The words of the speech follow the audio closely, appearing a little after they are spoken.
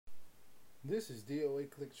This is DOA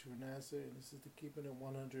Click True NASA, and this is the Keeping It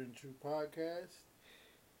 100 and True podcast.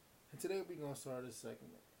 And today we're going to start a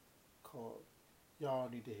segment called Y'all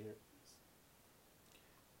Need to Hear This.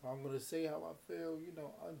 I'm going to say how I feel,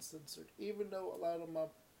 uncensored. Even though a lot of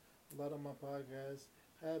my podcasts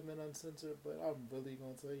have been uncensored, but I'm really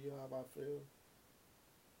going to tell you how I feel.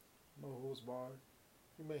 No holds barred.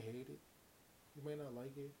 You may hate it. You may not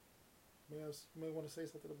like it. You may want to say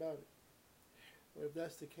something about it. But if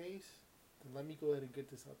that's the case, then let me go ahead and get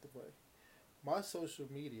this out the way. My social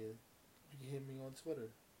media, you can hit me on Twitter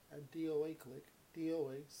at DOA Click,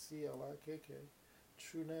 DOACLIKK,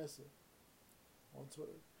 True NASA on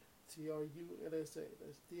Twitter. TRUNSA,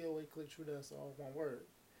 that's DOA Click True NASA, all one word.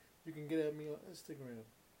 You can get at me on Instagram,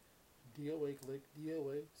 DOA Click,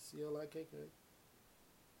 DOACLIKK,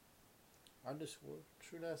 underscore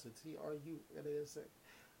True NASA, TRUNASA.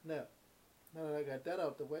 Now that I got that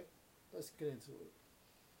out the way, let's get into it.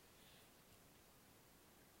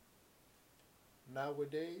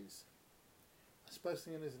 Nowadays,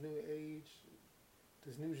 especially in this new age,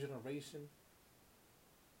 this new generation,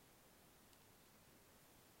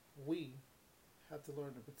 we have to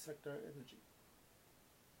learn to protect our energy.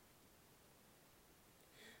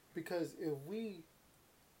 Because if we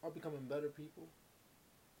are becoming better people,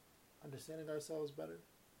 understanding ourselves better,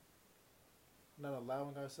 not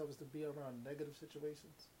allowing ourselves to be around negative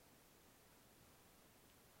situations,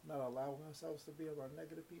 not allowing ourselves to be around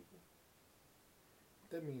negative people,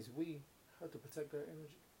 that means we have to protect our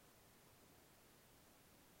energy.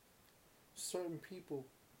 Certain people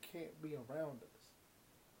can't be around us.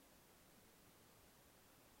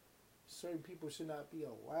 Certain people should not be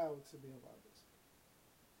allowed to be around us.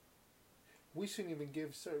 We shouldn't even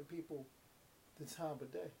give certain people the time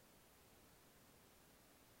of day.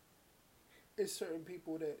 It's certain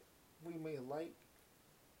people that we may like,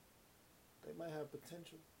 they might have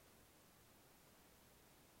potential,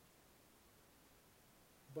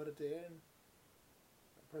 but at the end,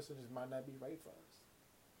 that person just might not be right for us.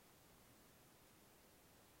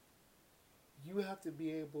 You have to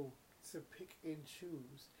be able to pick and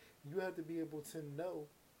choose. You have to be able to know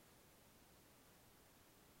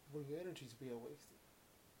when your energy is being wasted.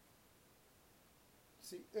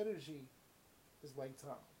 See, energy is like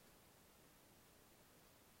time.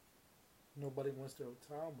 Nobody wants their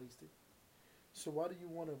time wasted. So why do you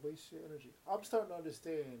want to waste your energy? I'm starting to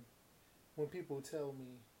understand when people tell me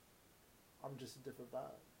I'm just a different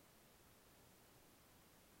vibe.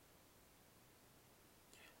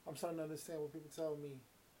 I'm starting to understand when people tell me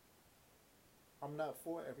I'm not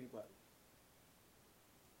for everybody.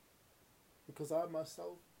 Because I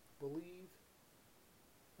myself believe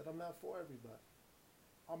that I'm not for everybody.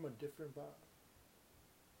 I'm a different vibe.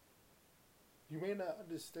 You may not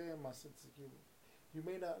understand my sense of humor. You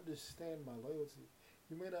may not understand my loyalty.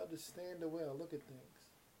 You may not understand the way I look at things.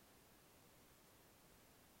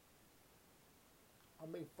 I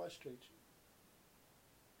may frustrate you,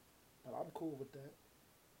 but I'm cool with that.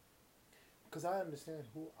 Because I understand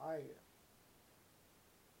who I am.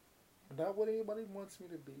 Not what anybody wants me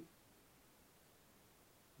to be.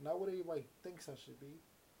 Not what anybody thinks I should be.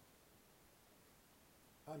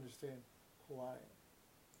 I understand who I am.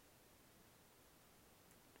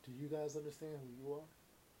 Do you guys understand who you are?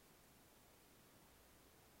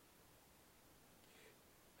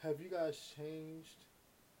 Have you guys changed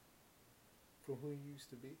from who you used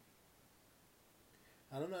to be?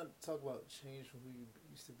 And I'm not talking about change from who you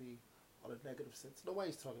used to be on a negative sense.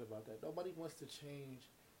 Nobody's talking about that. Nobody wants to change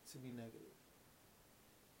to be negative.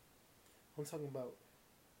 I'm talking about,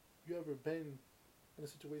 you ever been in a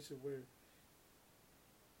situation where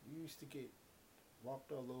you used to get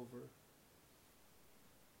walked all over,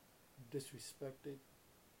 disrespected,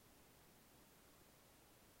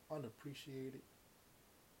 unappreciated,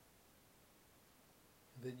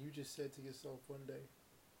 and then you just said to yourself one day,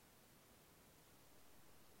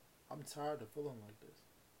 I'm tired of feeling like this.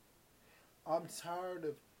 I'm tired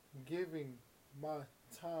of giving my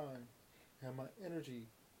time and my energy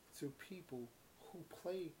to people who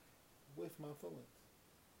play with my feelings,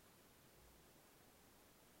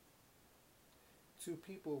 to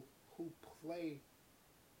people who play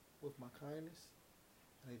with my kindness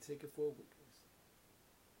and they take it for a weakness,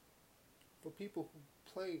 for people who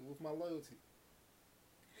play with my loyalty.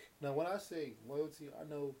 Now, when I say loyalty, I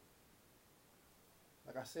know,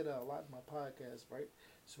 like I said that a lot in my podcast, right?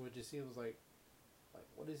 So it just seems like,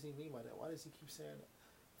 what does he mean by that? Why does he keep saying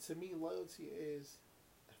that? To me, loyalty is,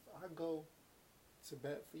 if I go to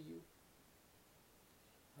bat for you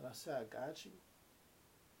and I say I got you,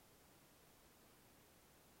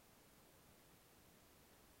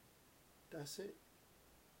 that's it.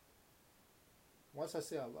 Once I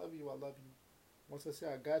say I love you, I love you. Once I say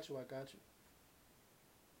I got you, I got you.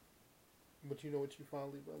 But you know what you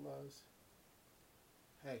finally realize?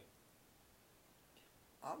 Hey,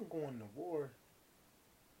 I'm going to war.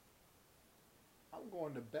 I'm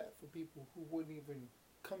going to bat for people who wouldn't even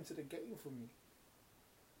come to the game for me.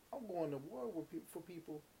 I'm going to war for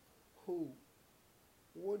people who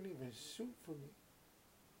wouldn't even shoot for me.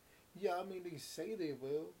 Yeah, I mean, they say they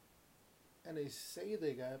will, and they say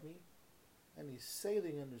they got me, and they say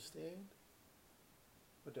they understand,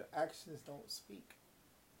 but their actions don't speak.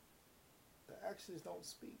 The actions don't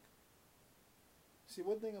speak. See,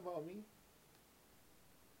 one thing about me,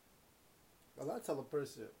 I tell a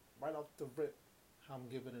person right off the rip how I'm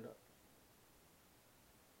giving it up.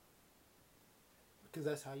 Because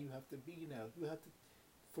that's how you have to be now. You have to,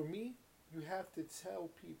 for me, you have to tell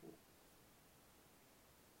people.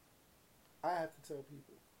 I have to tell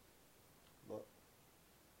people, look,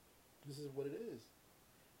 this is what it is.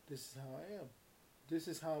 This is how I am. This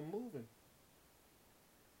is how I'm moving.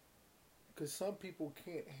 Because some people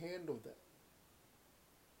can't handle that.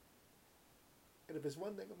 And if it's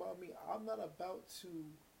one thing about me, I'm not about to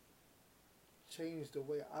change the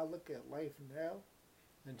way I look at life now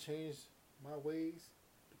and change my ways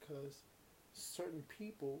because certain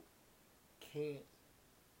people can't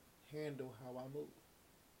handle how I move.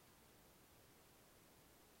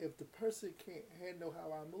 If the person can't handle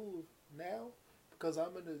how I move now, because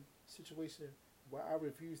I'm in a situation where I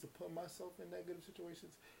refuse to put myself in negative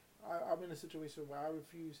situations, I'm in a situation where I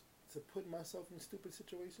refuse to put myself in stupid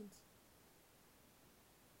situations,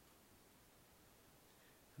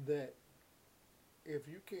 that if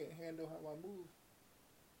you can't handle how I move,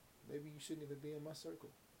 maybe you shouldn't even be in my circle.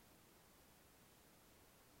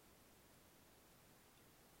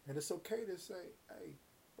 And it's okay to say, hey,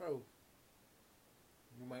 bro,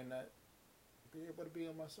 you might not be able to be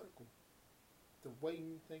in my circle. The way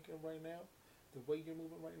you're thinking right now, the way you're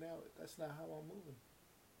moving right now, that's not how I'm moving.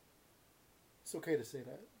 It's okay to say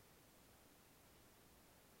that,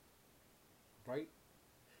 right?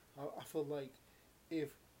 I feel like if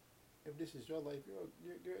if this is your life,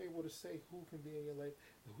 you're able to say who can be in your life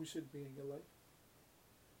and who should be in your life.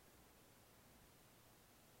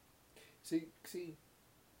 See,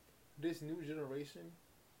 this new generation,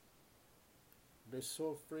 they're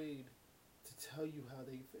so afraid to tell you how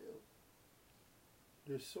they feel.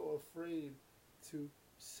 They're so afraid to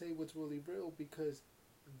say what's really real because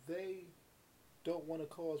they don't want to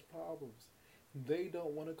cause problems. They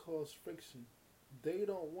don't want to cause friction. They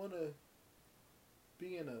don't want to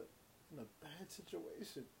be in a bad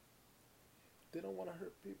situation. They don't want to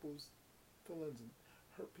hurt people's feelings and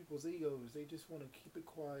hurt people's egos. They just want to keep it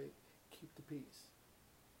quiet, keep the peace.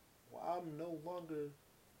 Well, I'm no longer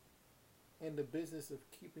in the business of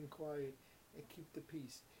keeping quiet and keep the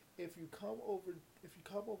peace. If you come over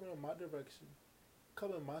in my direction,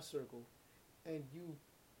 come in my circle, and you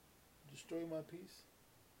destroy my peace,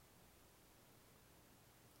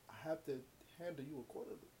 I have to handle you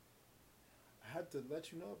accordingly. I have to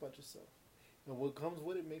let you know about yourself. And what comes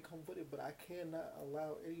with it may come with it, but I cannot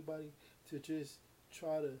allow anybody to just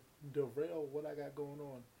try to derail what I got going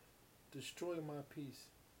on, destroy my peace,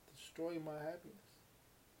 destroy my happiness.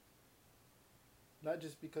 Not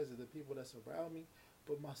just because of the people that's around me,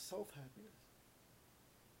 but my self happiness.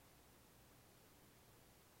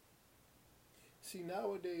 See,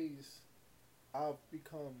 nowadays, I've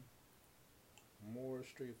become more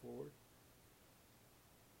straightforward.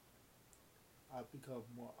 I've become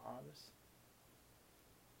more honest.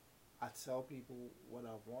 I tell people what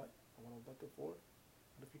I want and what I'm looking for.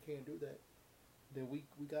 But if you can't do that, then we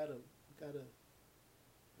gotta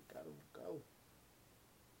go.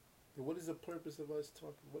 And what is the purpose of us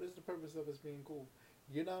talking? What is the purpose of us being cool?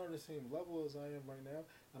 You're not on the same level as I am right now,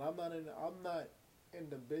 and I'm not in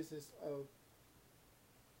the business of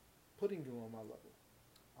putting you on my level.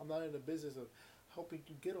 I'm not in the business of helping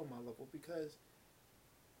you get on my level because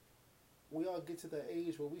we all get to that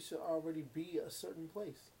age where we should already be a certain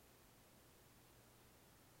place.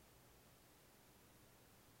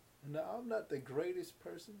 Now I'm not the greatest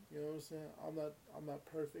person, you know what I'm saying? I'm not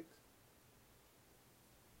perfect,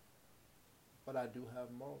 but I do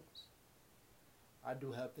have morals. I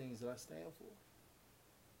do have things that I stand for.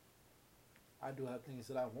 I do have things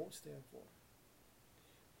that I won't stand for.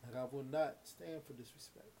 Like I will not stand for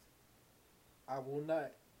disrespect. I will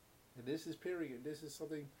not. And this is period. This is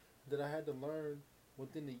something that I had to learn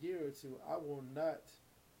within a year or two. I will not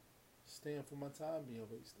stand for my time being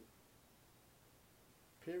wasted.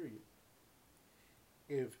 Period.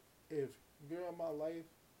 If you're in my life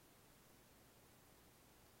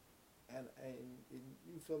and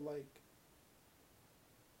you feel like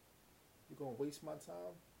you're gonna waste my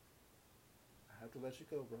time, I have to let you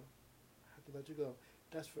go, bro. I have to let you go.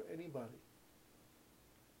 That's for anybody.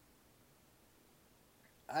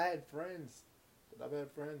 I had friends I've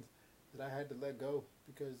had friends that I had to let go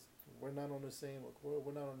because we're not on the same.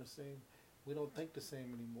 We're not on the same. We don't think the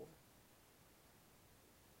same anymore.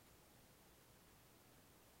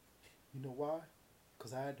 You know why?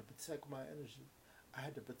 Because I had to protect my energy. I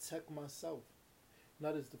had to protect myself.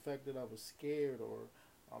 Not as the fact that I was scared or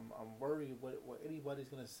I'm worried what anybody's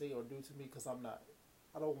gonna say or do to me. Because I'm not.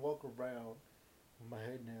 I don't walk around with my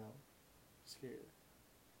head down, scared.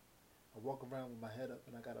 I walk around with my head up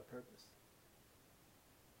and I got a purpose.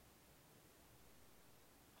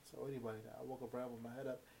 So anybody that I walk around with my head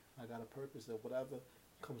up, I got a purpose that whatever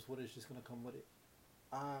comes with it is just gonna come with it.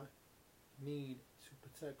 I need to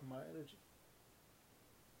protect my energy.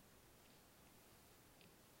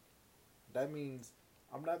 That means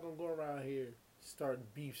I'm not gonna go around here starting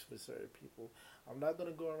beefs with certain people. I'm not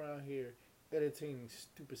gonna go around here entertaining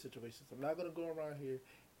stupid situations. I'm not gonna go around here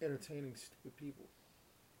entertaining stupid people.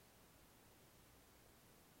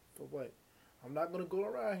 For what? I'm not gonna go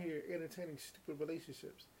around here entertaining stupid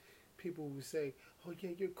relationships. People who say, "Oh yeah,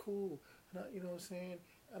 you're cool," and you know what I'm saying,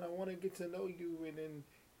 and I want to get to know you, and then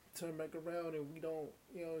turn back around and we don't,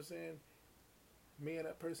 you know what I'm saying. Me and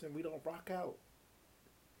that person, we don't rock out.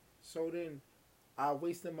 So then, I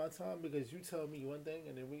wasted my time because you tell me one thing,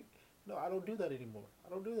 and then we. No, I don't do that anymore. I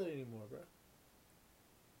don't do that anymore, bro.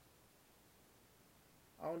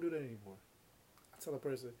 I don't do that anymore. I tell a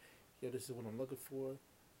person, "Yo, this is what I'm looking for.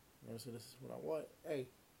 You know what I'm saying? This is what I want. Hey,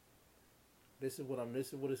 this is what I'm. This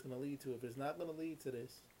is what it's gonna lead to. If it's not gonna lead to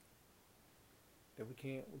this, then we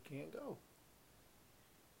can't go."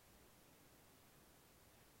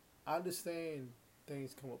 I understand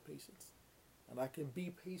things come with patience, and I can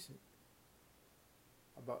be patient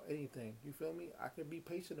about anything. You feel me? I can be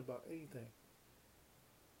patient about anything.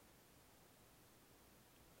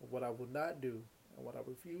 But what I will not do, and what I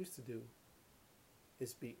refuse to do,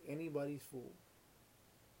 is be anybody's fool.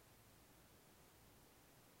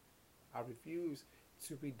 I refuse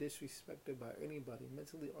to be disrespected by anybody,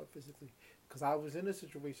 mentally or physically, because I was in a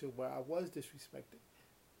situation where I was disrespected,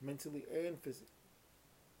 mentally and physically.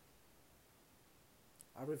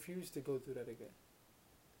 I refuse to go through that again.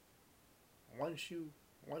 Once you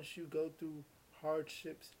once you go through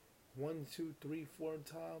hardships, one, two, three, four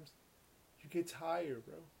times, you get tired,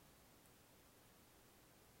 bro.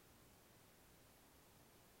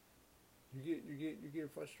 You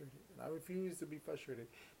get frustrated, and I refuse to be frustrated.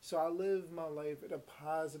 So I live my life in a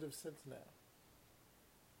positive sense now.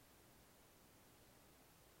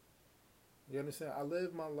 You understand? I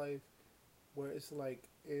live my life where it's like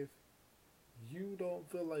if you don't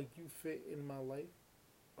feel like you fit in my life,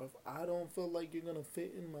 or if I don't feel like you're gonna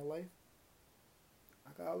fit in my life,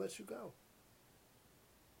 I gotta let you go,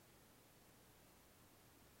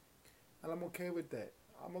 and I'm okay with that.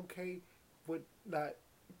 I'm okay with not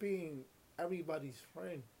being everybody's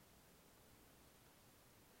friend.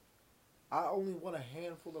 I only want a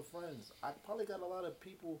handful of friends. I probably got a lot of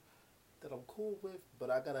people that I'm cool with, but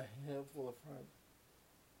I got a handful of friends.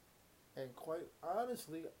 And quite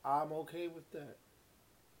honestly, I'm okay with that.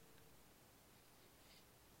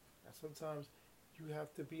 And sometimes you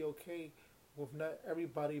have to be okay with not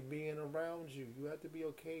everybody being around you. You have to be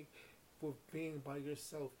okay with being by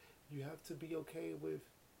yourself. You have to be okay with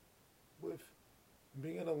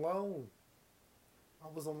being alone. I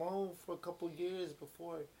was alone for a couple years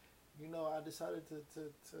before, I decided to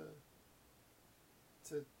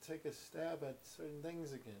take a stab at certain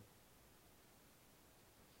things again.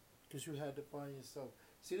 Because you had to find yourself.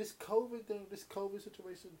 See, this COVID thing, this COVID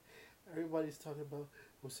situation, everybody's talking about,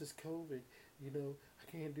 what's this COVID?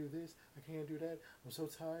 I can't do this, I can't do that. I'm so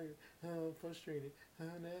tired, I'm frustrated, no.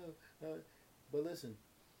 But listen,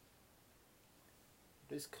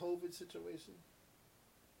 this COVID situation,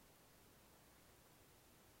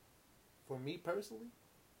 for me personally,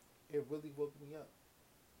 it really woke me up.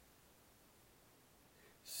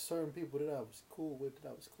 Certain people that I was cool with, that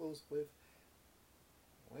I was close with,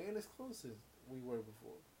 we ain't as close as we were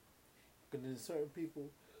before. And then certain people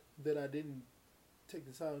that I didn't take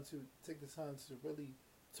the time to really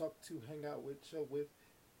talk to, hang out with, chill with.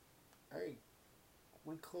 Hey,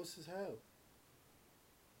 we close as hell.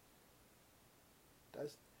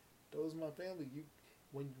 That's those my family.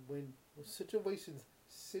 When situations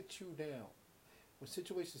sit you down,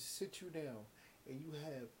 and you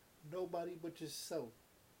have nobody but yourself,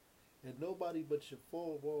 and nobody but your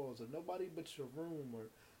four walls, or nobody but your room, or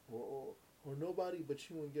or, or nobody but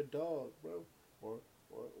you and your dog, bro, or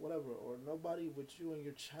or whatever, or nobody but you and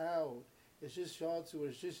your child. It's just y'all two.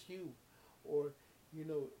 It's just you, or you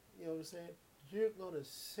know, You know what I'm saying? You're gonna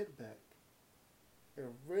sit back and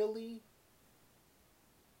really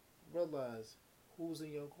realize who's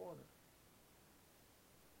in your corner.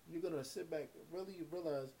 You're gonna sit back and really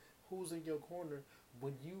realize who's in your corner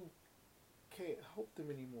when you can't help them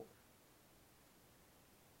anymore.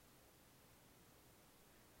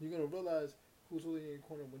 You're gonna realize who's really in your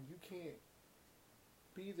corner when you can't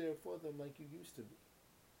be there for them like you used to be.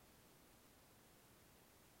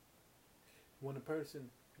 When the person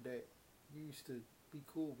that you used to be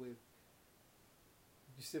cool with,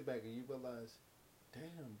 you sit back and you realize,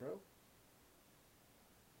 damn, bro,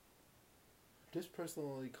 this person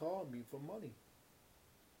only called me for money.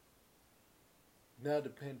 Now the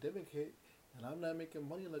pandemic hit, and I'm not making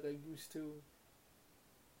money like I used to.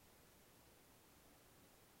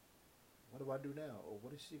 What do I do now? Or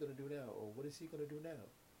what is she gonna do now? Or what is he gonna do now?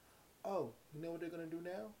 Oh, you know what they're gonna do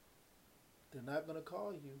now? They're not gonna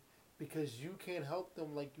call you because you can't help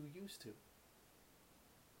them like you used to.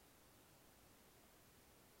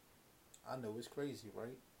 I know it's crazy,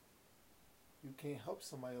 right? You can't help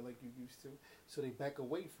somebody like you used to, so they back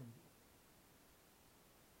away from you.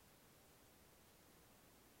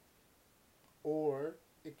 Or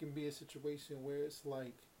it can be a situation where it's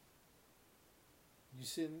like you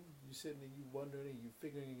sitting and you wondering and you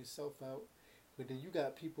figuring yourself out, but then you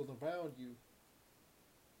got people around you,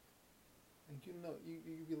 and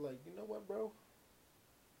you be like, you know what, bro?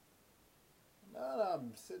 Now that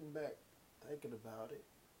I'm sitting back thinking about it,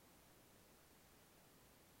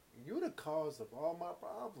 you're the cause of all my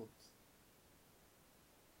problems.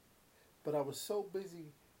 But I was so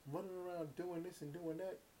busy running around doing this and doing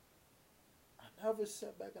that, I never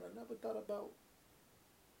sat back and I never thought about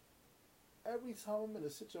every time I'm in a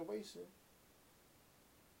situation,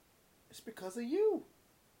 it's because of you.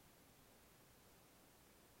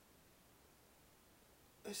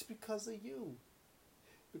 It's because of you.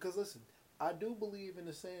 Because listen, I do believe in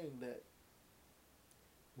the saying that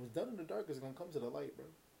what's done in the dark is gonna come to the light, bro.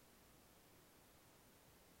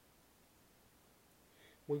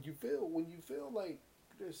 When you feel like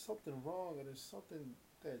there's something wrong or there's something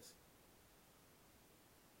that's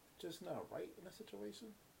just not right in a situation,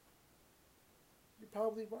 you're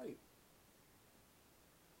probably right.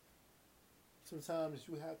 Sometimes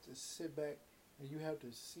you have to sit back and you have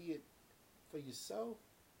to see it for yourself.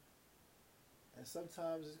 And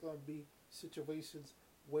sometimes it's going to be situations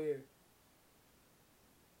where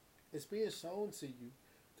it's being shown to you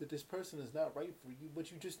that this person is not right for you,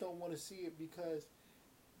 but you just don't want to see it because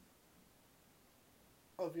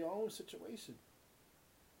of your own situation.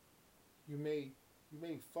 You may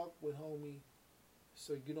fuck with homie,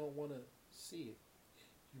 so you don't want to see it.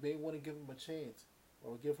 You may want to give him a chance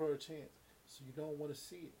or give her a chance, so you don't want to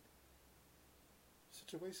see it.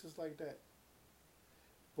 Situations like that.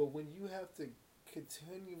 But when you have to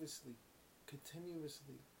continuously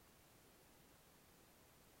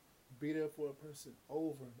be there for a person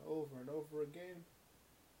over and over and over again,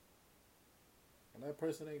 and that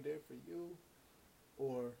person ain't there for you,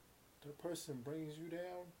 or that person brings you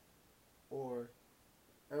down, or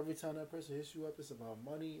every time that person hits you up, it's about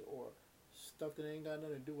money or stuff that ain't got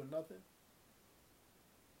nothing to do with nothing,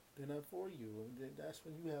 they're not for you. And that's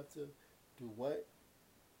when you have to do what?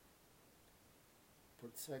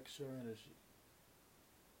 Protect your energy.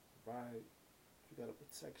 Right? You gotta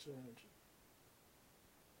protect your energy.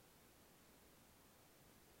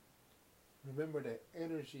 Remember that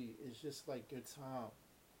energy is just like your time.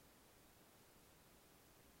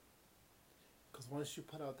 Because once you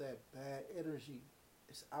put out that bad energy,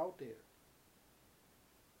 it's out there.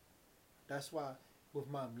 That's why with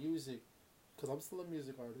my music, because I'm still a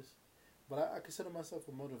music artist, but I consider myself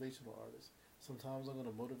a motivational artist. Sometimes I'm going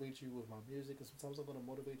to motivate you with my music, and sometimes I'm going to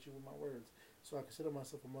motivate you with my words. So I consider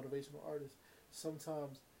myself a motivational artist.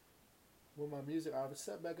 Sometimes with my music, I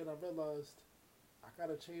sat back and I realized I got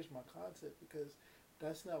to change my content because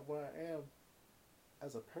that's not where I am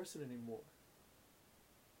as a person anymore.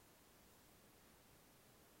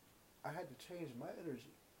 I had to change my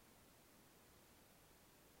energy.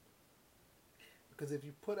 Because if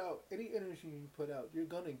you put out any energy you put out, you're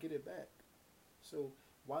going to get it back. So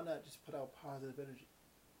why not just put out positive energy?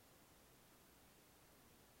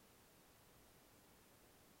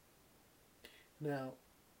 Now,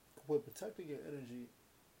 with protecting your energy,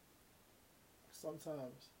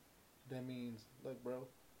 sometimes that means, look, bro,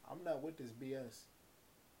 I'm not with this BS.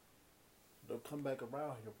 Don't come back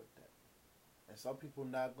around here with that. And some people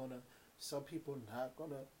not gonna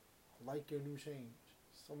like your new change.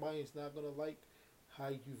 Somebody's not gonna like how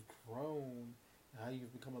you've grown and how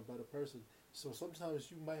you've become a better person. So sometimes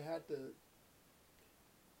you might have to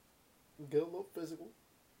get a little physical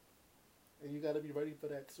And you got to be ready for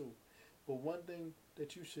that too. But one thing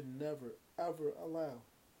that you should never, ever allow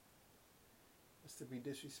is to be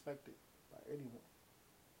disrespected by anyone.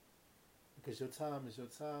 Because your time is your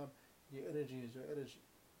time, your energy is your energy,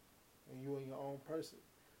 and you are your own person.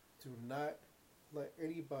 Do not let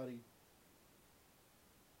anybody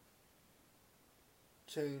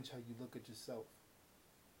change how you look at yourself.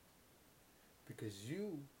 Because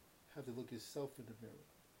you have to look yourself in the mirror.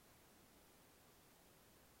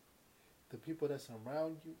 The people that's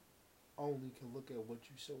around you only can look at what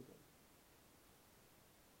you show them.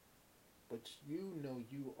 But you know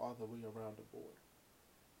you are the way around the board.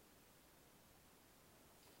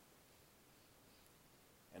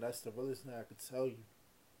 And that's the realest thing I could tell you.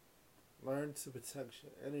 Learn to protect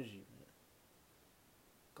your energy, man.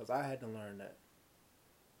 Because I had to learn that.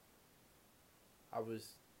 I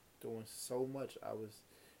was doing so much. I was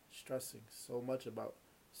stressing so much about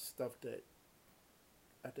stuff that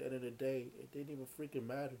at the end of the day, it didn't even freaking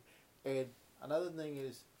matter. And another thing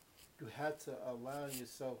is, you have to align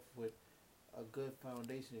yourself with a good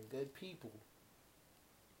foundation and good people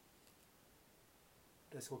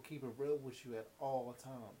that's gonna keep it real with you at all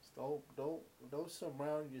times. Don't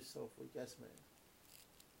surround yourself with yes men.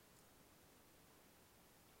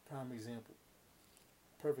 Prime example,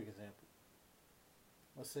 perfect example.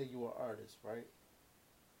 Let's say you're an artist, right?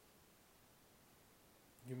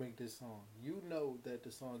 You make this song. You know that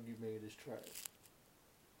the song you made is trash.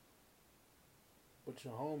 But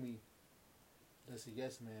your homie that's a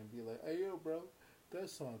yes man be like, hey yo bro, that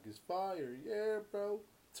song is fire. Yeah, bro.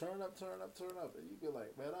 Turn up, turn up, turn up. And you be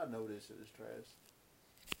like, man, I know this shit is trash.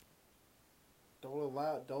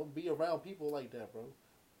 Don't be around people like that, bro.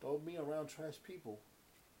 Don't be around trash people.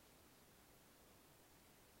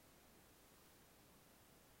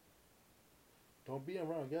 Don't be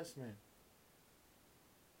around yes men.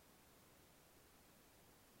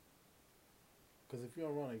 Because if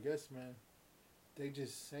you're around a yes man, they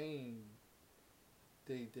just saying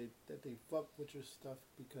that they fuck with your stuff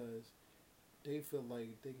because they feel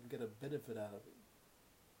like they can get a benefit out of it.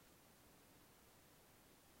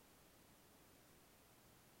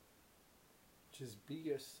 Just be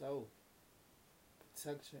yourself.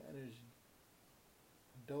 Protect your energy.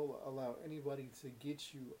 Don't allow anybody to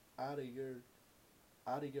get you out of your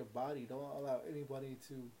body. Don't allow anybody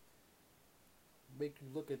to make you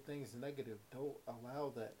look at things negative. Don't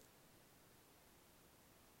allow that.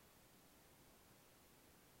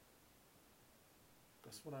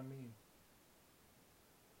 That's what I mean.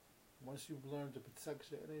 Once you've learned to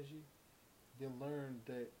protect your energy, you learn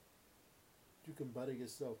that you can better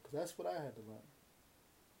yourself. Because that's what I had to learn.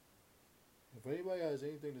 If anybody has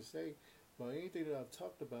anything to say about anything that I've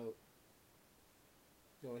talked about,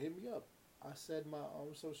 hit me up. I said my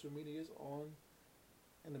social medias on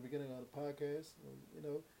in the beginning of the podcast. You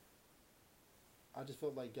know, I just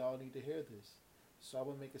felt like y'all need to hear this. So I'm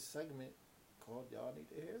gonna make a segment called "Y'all Need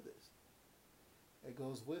to Hear This." It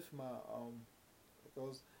goes with my it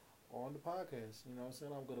goes on the podcast. You know what I'm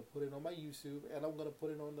saying? I'm gonna put it on my YouTube and I'm gonna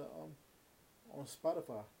put it on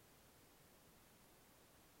Spotify.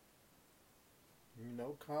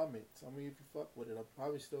 Comment. Tell me if you fuck with it. I'm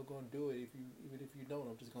probably still gonna do it if you even if you don't.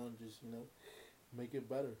 I'm just gonna make it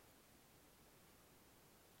better.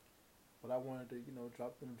 But I wanted to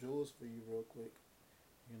drop them jewels for you real quick.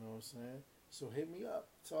 You know what I'm saying? So hit me up,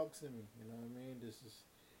 talk to me. You know what I mean? This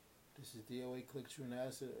is DOA Click True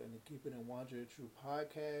NASA and the Keeping It 100 True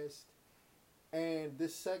podcast. And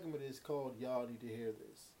this segment is called Y'all Need to Hear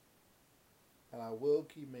This. And I will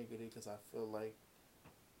keep making it because I feel like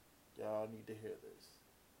y'all need to hear this.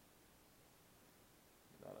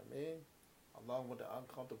 You know what I mean? Along with the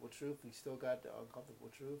uncomfortable truth, we still got the uncomfortable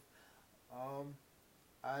truth.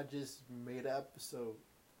 I just made an episode.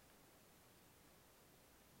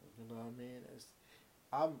 You know what I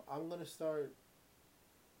mean? I'm gonna start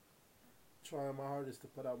trying my hardest to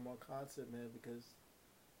put out more content, man, because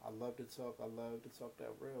I love to talk. I love to talk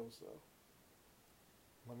that real. So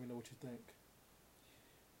let me know what you think.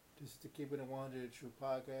 This is the Keeping It 100 True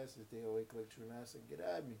podcast. It's DOA Click True NASA. Get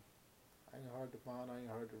at me. I ain't hard to find. I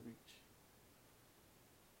ain't hard to reach.